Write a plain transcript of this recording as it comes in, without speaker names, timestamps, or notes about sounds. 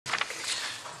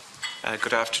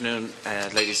Good afternoon,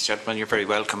 ladies and gentlemen. You're very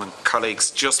welcome. And colleagues,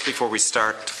 just before we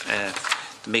start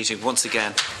the meeting, once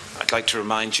again, I'd like to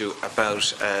remind you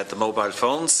about the mobile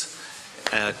phones.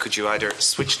 Could you either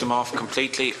switch them off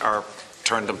completely or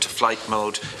turn them to flight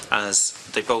mode, as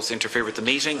they both interfere with the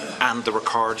meeting and the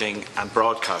recording and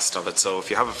broadcast of it. So if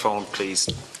you have a phone, please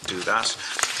do that.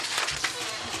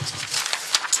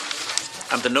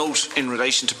 And the note in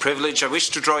relation to privilege, I wish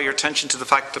to draw your attention to the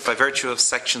fact that by virtue of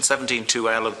Section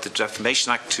 17(2)(l) of the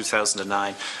Defamation Act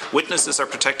 2009, witnesses are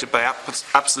protected by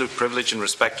absolute privilege in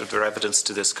respect of their evidence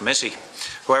to this committee.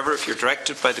 However, if you're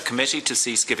directed by the committee to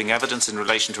cease giving evidence in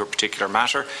relation to a particular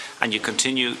matter, and you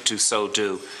continue to so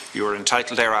do, you are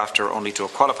entitled thereafter only to a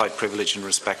qualified privilege in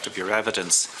respect of your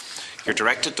evidence. You're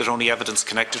directed that only evidence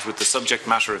connected with the subject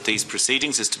matter of these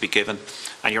proceedings is to be given,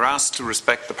 and you're asked to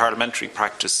respect the parliamentary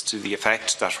practice to the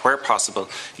effect that, where possible,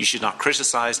 you should not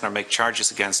criticise nor make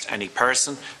charges against any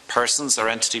person, persons or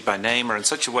entity by name or in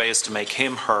such a way as to make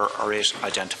him, her or it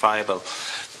identifiable.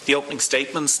 The opening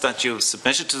statements that you have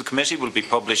submitted to the committee will be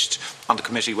published on the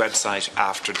committee website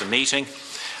after the meeting.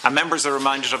 And members are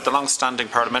reminded of the long-standing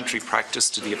parliamentary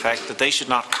practice to the effect that they should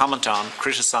not comment on,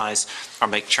 criticise or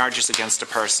make charges against a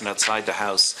person outside the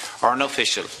House or an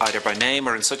official, either by name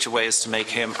or in such a way as to make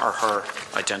him or her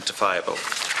identifiable.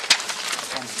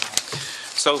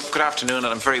 So, good afternoon, and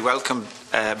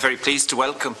I'm very pleased to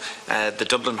welcome the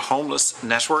Dublin Homeless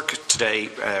Network, today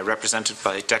represented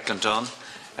by Declan Dunn,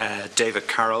 David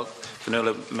Carroll,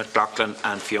 Fionnuala McLaughlin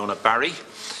and Fiona Barry.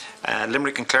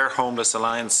 Limerick and Clare Homeless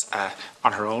Alliance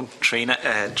on her own, Trina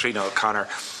O'Connor,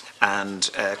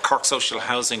 and Cork Social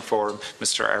Housing Forum,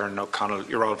 Mr. Aaron O'Connell.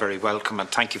 You're all very welcome, and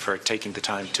thank you for taking the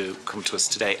time to come to us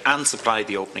today and supply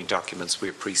the opening documents. We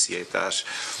appreciate that.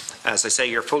 As I say,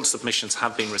 your full submissions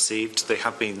have been received. They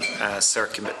have been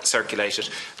circulated,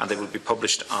 and they will be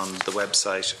published on the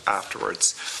website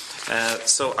afterwards.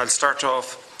 So I'll start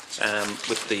off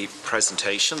with the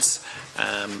presentations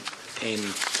in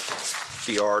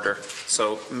the order.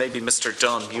 So maybe Mr.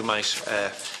 Dunn, you might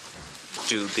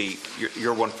do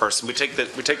your one person. We take the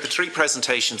three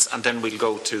presentations and then we'll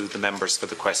go to the members for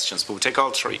the questions. But we'll take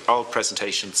all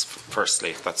presentations firstly,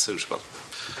 if that's suitable.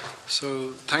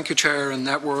 So thank you, Chair and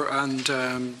Network and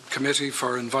Committee,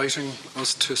 for inviting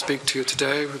us to speak to you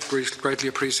today. We greatly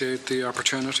appreciate the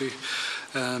opportunity.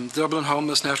 The Dublin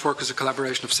Homeless Network is a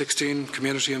collaboration of 16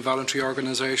 community and voluntary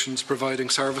organisations providing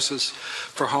services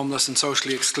for homeless and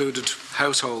socially excluded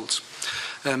households.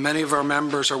 Many of our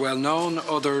members are well known,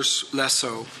 others less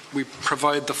so. We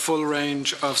provide the full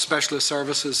range of specialist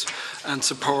services and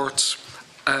supports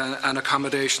and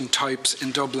accommodation types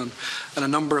in Dublin, and a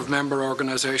number of member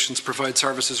organisations provide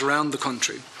services around the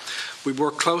country. We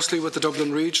work closely with the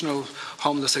Dublin Regional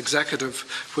Homeless Executive,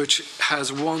 which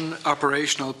has one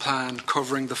operational plan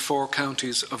covering the 4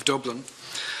 counties of Dublin.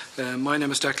 My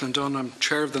name is Declan Dunn. I'm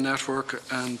Chair of the network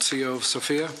and CEO of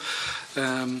Sophia.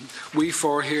 We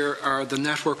 4 here are the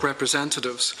network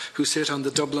representatives who sit on the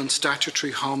Dublin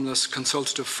Statutory Homeless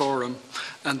Consultative Forum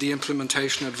and the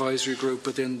Implementation Advisory Group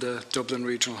within the Dublin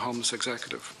Regional Homeless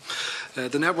Executive.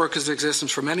 The network has in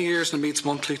existence for many years and meets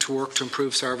monthly to work to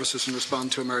improve services and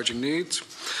respond to emerging needs.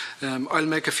 I'll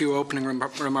make a few opening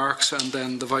remarks, and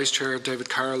then the Vice Chair, David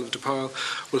Carroll of DePaul,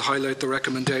 will highlight the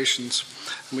recommendations.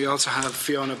 And we also have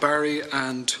Fiona Barry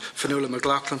and Fionnuala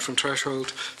McLaughlin from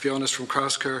Threshold, Fiona's from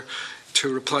Crosscare,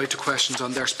 to reply to questions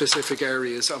on their specific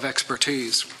areas of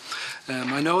expertise.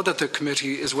 I know that the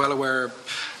committee is well aware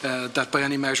that by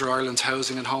any measure Ireland's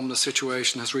housing and homeless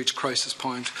situation has reached crisis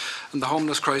point, and the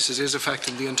homeless crisis is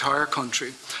affecting the entire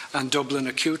country and Dublin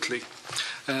acutely.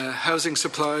 Housing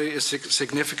supply is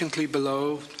significantly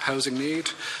below housing need.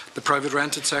 The private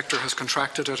rented sector has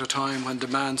contracted at a time when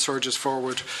demand surges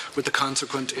forward with the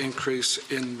consequent increase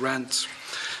in rents.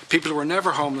 People who were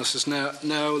never homeless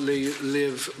now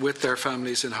live with their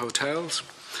families in hotels.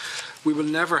 We will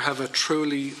never have a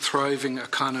truly thriving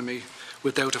economy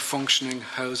without a functioning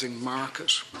housing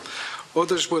market.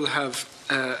 Others will have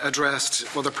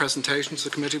other presentations. The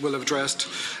committee will have addressed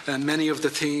many of the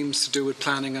themes to do with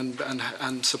planning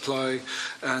and supply,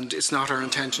 and it's not our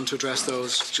intention to address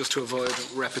those just to avoid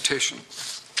repetition.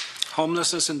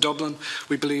 Homelessness in Dublin,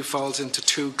 we believe, falls into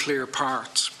 2 clear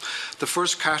parts. The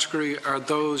first category are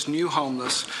those new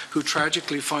homeless who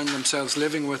tragically find themselves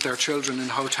living with their children in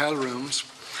hotel rooms,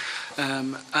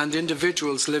 and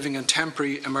individuals living in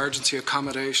temporary emergency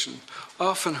accommodation,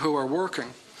 often who are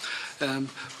working.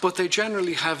 But they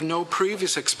generally have no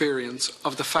previous experience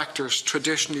of the factors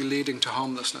traditionally leading to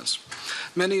homelessness.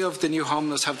 Many of the new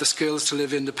homeless have the skills to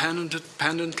live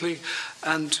independently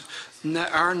and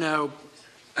are now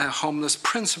homeless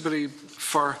principally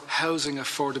for housing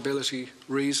affordability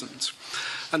reasons.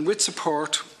 And with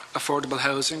support, affordable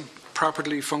housing,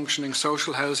 properly functioning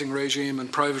social housing regime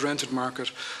and private rented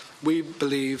market, we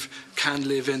believe can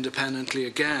live independently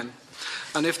again.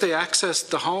 And if they access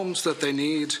the homes that they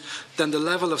need, then the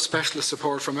level of specialist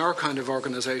support from our kind of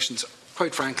organisations,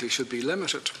 quite frankly, should be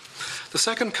limited. The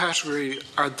second category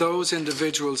are those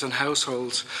individuals and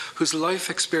households whose life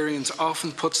experience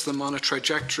often puts them on a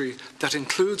trajectory that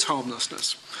includes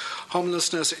homelessness.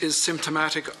 Homelessness is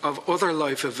symptomatic of other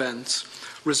life events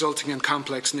resulting in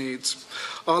complex needs.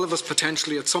 All of us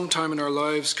potentially at some time in our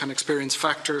lives can experience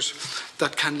factors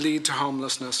that can lead to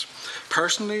homelessness,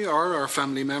 personally or our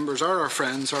family members or our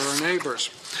friends or our neighbours.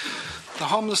 The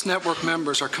Homeless Network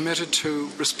members are committed to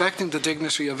respecting the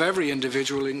dignity of every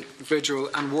individual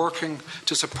and working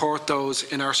to support those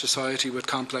in our society with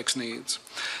complex needs.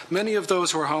 Many of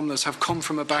those who are homeless have come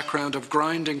from a background of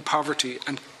grinding poverty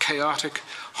and chaotic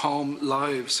home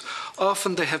lives.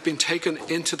 Often they have been taken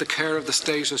into the care of the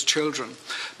state as children.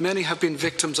 Many have been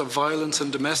victims of violence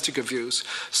and domestic abuse.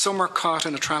 Some are caught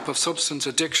in a trap of substance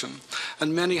addiction.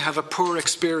 And many have a poor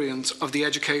experience of the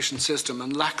education system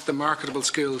and lack the marketable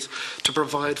skills to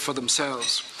provide for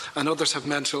themselves. And others have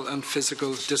mental and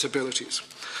physical disabilities.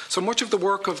 So much of the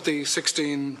work of the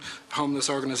 16 homeless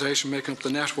organisations making up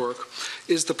the network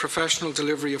is the professional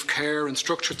delivery of care and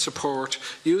structured support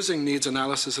using needs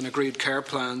analysis and agreed care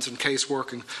plans and case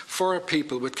working for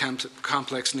people with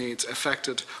complex needs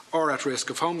affected or at risk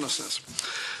of homelessness.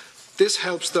 This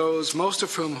helps those, most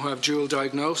of whom who have dual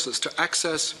diagnosis, to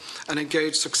access and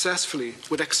engage successfully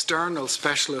with external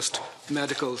specialist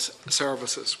medical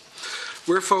services.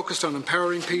 We're focused on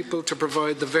empowering people to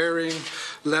provide the varying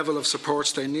level of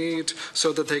supports they need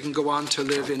so that they can go on to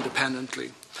live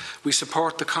independently. We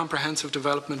support the comprehensive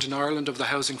development in Ireland of the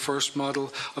Housing First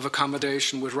model of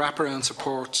accommodation with wraparound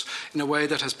supports in a way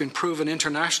that has been proven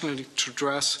internationally to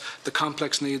address the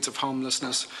complex needs of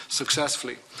homelessness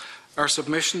successfully. Our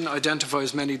submission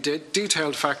identifies many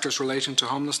detailed factors relating to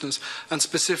homelessness and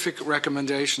specific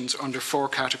recommendations under 4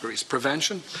 categories: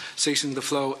 prevention, ceasing the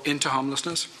flow into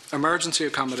homelessness, emergency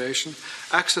accommodation,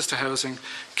 access to housing,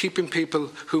 keeping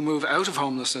people who move out of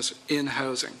homelessness in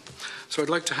housing. So I'd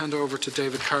like to hand over to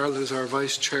David Carroll, who's our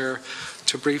Vice Chair,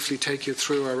 to briefly take you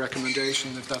through our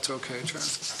recommendation, if that's okay, Chair.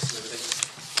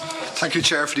 Thank you,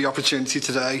 Chair, for the opportunity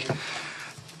today.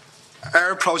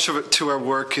 Our approach to our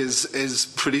work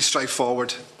is pretty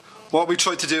straightforward. What we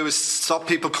try to do is stop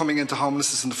people coming into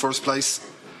homelessness in the first place,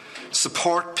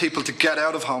 support people to get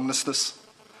out of homelessness,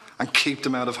 and keep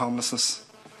them out of homelessness.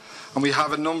 And we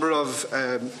have a number of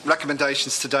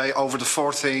recommendations today over the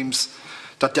 4 themes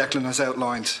that Declan has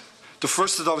outlined. The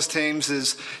first of those themes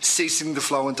is ceasing the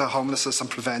flow into homelessness and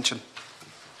prevention.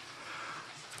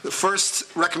 The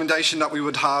first recommendation that we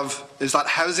would have is that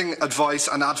housing advice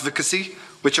and advocacy,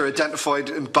 which are identified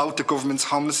in both the government's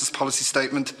homelessness policy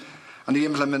statement and the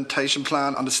implementation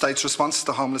plan on the state's response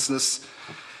to homelessness,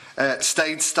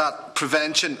 states that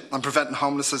prevention and preventing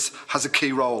homelessness has a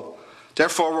key role.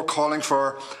 Therefore, we're calling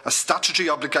for a statutory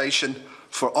obligation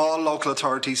for all local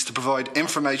authorities to provide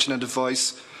information and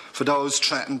advice for those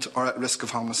threatened or at risk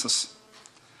of homelessness.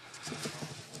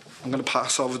 I'm going to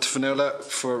pass over to Fionnuala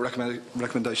for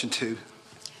recommendation 2.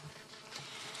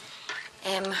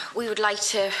 We would like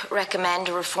to recommend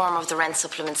a reform of the rent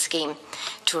supplement scheme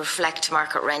to reflect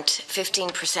market rent.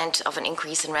 15% of an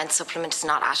increase in rent supplement is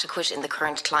not adequate in the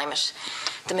current climate.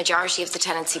 The majority of the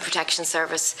Tenancy Protection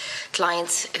Service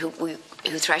clients who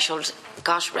threshold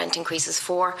got rent increases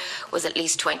for was at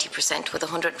least 20%, with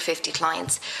 150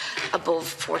 clients above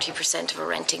 40% of a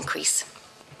rent increase.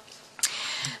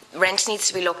 Rent needs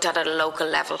to be looked at a local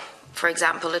level. For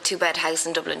example, a 2-bed house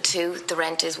in Dublin 2, the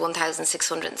rent is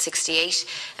 1,668.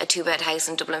 A 2-bed house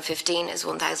in Dublin 15 is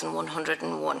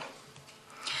 1,101.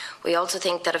 We also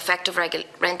think that effective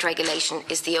rent regulation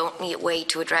is the only way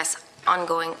to address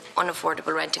ongoing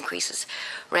unaffordable rent increases.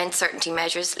 Rent certainty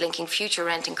measures linking future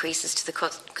rent increases to the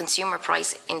consumer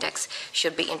price index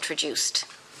should be introduced.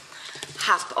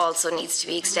 HAP also needs to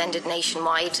be extended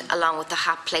nationwide, along with the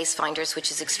HAP Place Finders,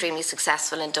 which is extremely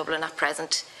successful in Dublin at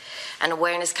present. An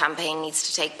awareness campaign needs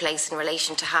to take place in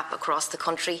relation to HAP across the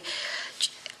country.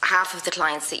 Half of the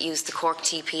clients that used the Cork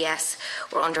TPS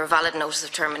were under a valid notice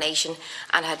of termination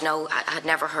and had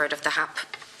never heard of the HAP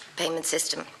payment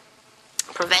system.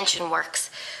 Prevention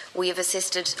works. We have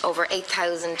assisted over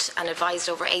 8,000 and advised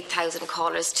over 8,000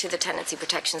 callers to the Tenancy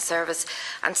Protection Service,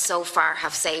 and so far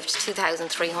have saved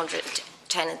 2,300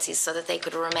 tenancies so that they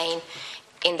could remain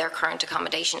in their current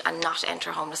accommodation and not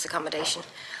enter homeless accommodation.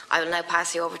 I will now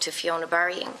pass you over to Fiona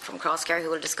Barry from Crosscare, who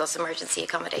will discuss emergency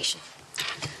accommodation.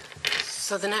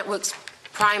 So the network's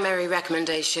primary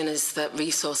recommendation is that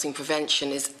resourcing prevention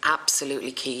is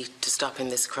absolutely key to stopping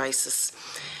this crisis.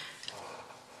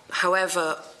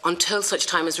 However, until such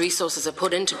time as resources are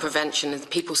put into prevention and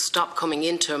people stop coming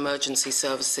into emergency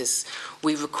services,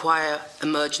 we require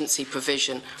emergency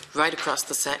provision right across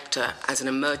the sector as an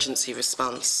emergency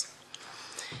response.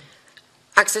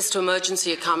 Access to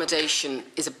emergency accommodation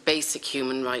is a basic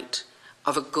human right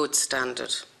of a good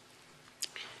standard.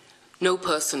 No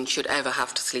person should ever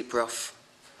have to sleep rough.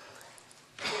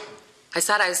 I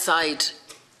sat outside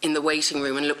in the waiting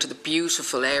room and looked at the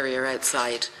beautiful area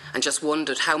outside and just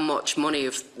wondered how much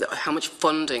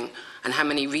funding and how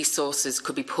many resources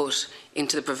could be put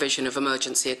into the provision of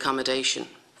emergency accommodation.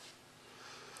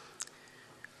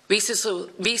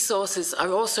 Resources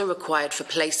are also required for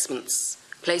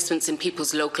placements in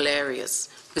people's local areas,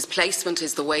 because placement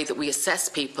is the way that we assess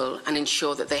people and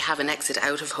ensure that they have an exit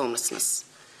out of homelessness.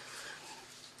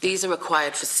 These are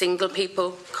required for single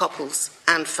people, couples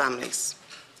and families.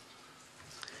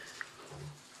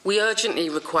 We urgently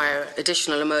require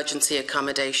additional emergency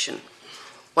accommodation.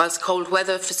 Whilst cold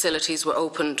weather facilities were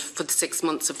opened for the 6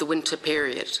 months of the winter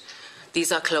period,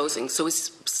 these are closing. So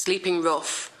is sleeping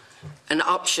rough an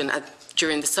option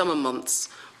during the summer months,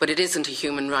 but it isn't a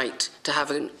human right to have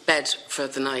a bed for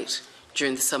the night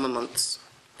during the summer months.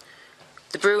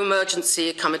 The Brew Emergency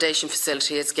Accommodation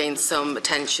Facility has gained some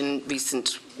attention in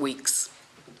recent weeks.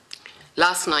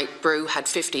 Last night, Brew had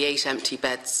 58 empty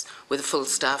beds with a full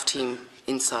staff team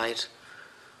inside.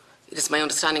 It is my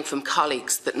understanding from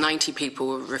colleagues that 90 people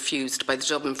were refused by the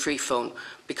Dublin Free Phone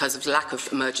because of the lack of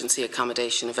emergency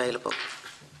accommodation available.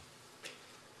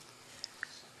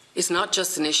 It's not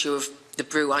just an issue of the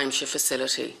Brew Imeshire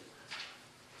facility.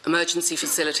 Emergency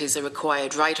facilities are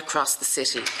required right across the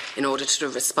city in order to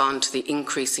respond to the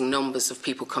increasing numbers of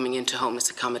people coming into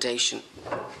homeless accommodation.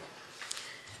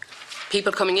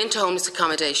 People coming into homeless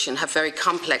accommodation have very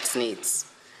complex needs.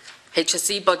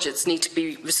 HSE budgets need to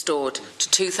be restored to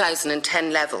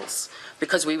 2010 levels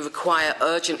because we require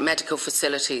urgent medical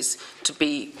facilities to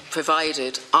be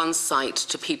provided on site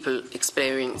to people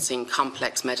experiencing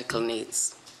complex medical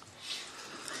needs.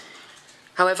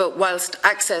 However, whilst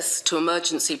access to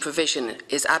emergency provision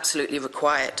is absolutely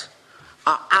required,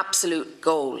 our absolute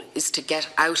goal is to get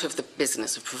out of the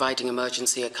business of providing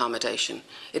emergency accommodation.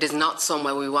 It is not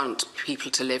somewhere we want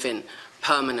people to live in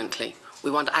permanently.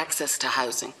 We want access to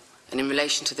housing. And in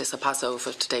relation to this, I'll pass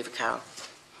over to David Carroll.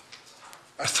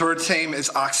 Our third theme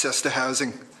is access to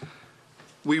housing.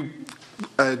 We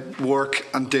work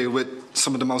and deal with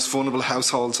some of the most vulnerable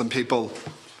households and people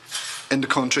in the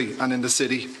country and in the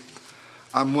city.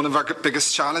 And one of our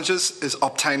biggest challenges is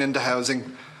obtaining the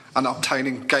housing and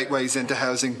obtaining gateways into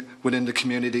housing within the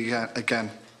community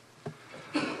again.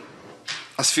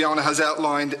 As Fiona has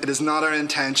outlined, it is not our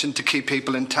intention to keep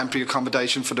people in temporary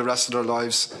accommodation for the rest of their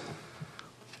lives.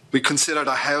 We consider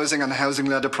that housing and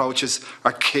housing-led approaches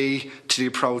are key to the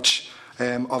approach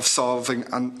of solving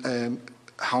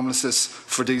homelessness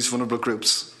for these vulnerable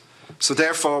groups. So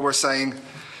therefore we're saying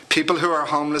people who are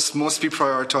homeless must be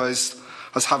prioritised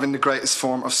as having the greatest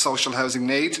form of social housing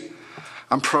need,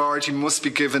 and priority must be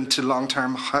given to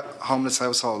long-term homeless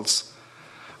households.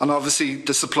 And obviously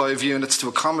the supply of units to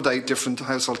accommodate different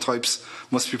household types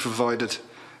must be provided,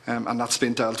 and that's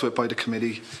been dealt with by the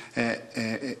committee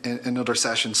in other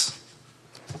sessions.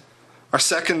 Our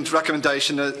second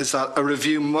recommendation is that a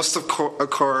review must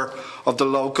occur of the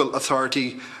local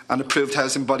authority and approved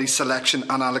housing body selection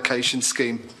and allocation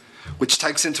scheme, which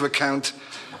takes into account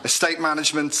estate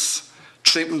management's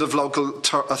treatment of local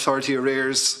authority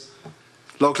arrears,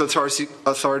 local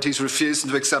authorities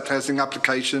refusing to accept housing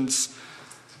applications,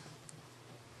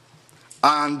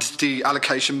 and the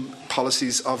allocation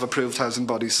policies of approved housing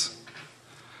bodies.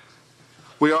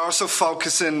 We are also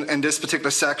focusing in this particular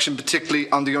section particularly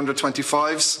on the under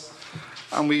 25s,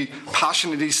 and we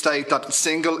passionately state that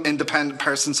single independent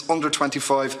persons under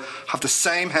 25 have the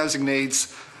same housing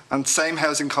needs and same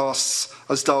housing costs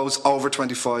as those over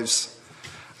 25s.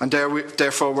 And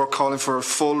therefore we're calling for a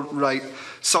full rate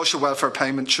social welfare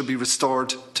payment should be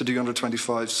restored to the under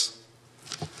 25s.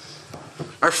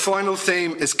 Our final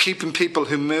theme is keeping people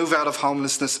who move out of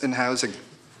homelessness in housing.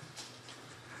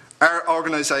 Our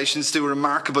organisations do a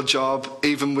remarkable job,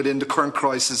 even within the current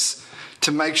crisis,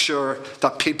 to make sure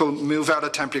that people move out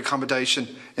of temporary accommodation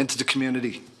into the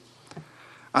community.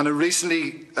 And a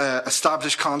recently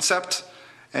established concept,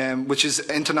 which is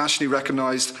internationally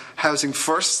recognised, Housing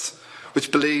First, which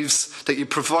believes that you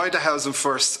provide the housing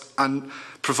first and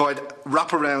provide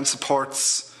wraparound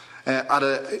supports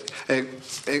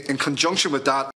in conjunction with that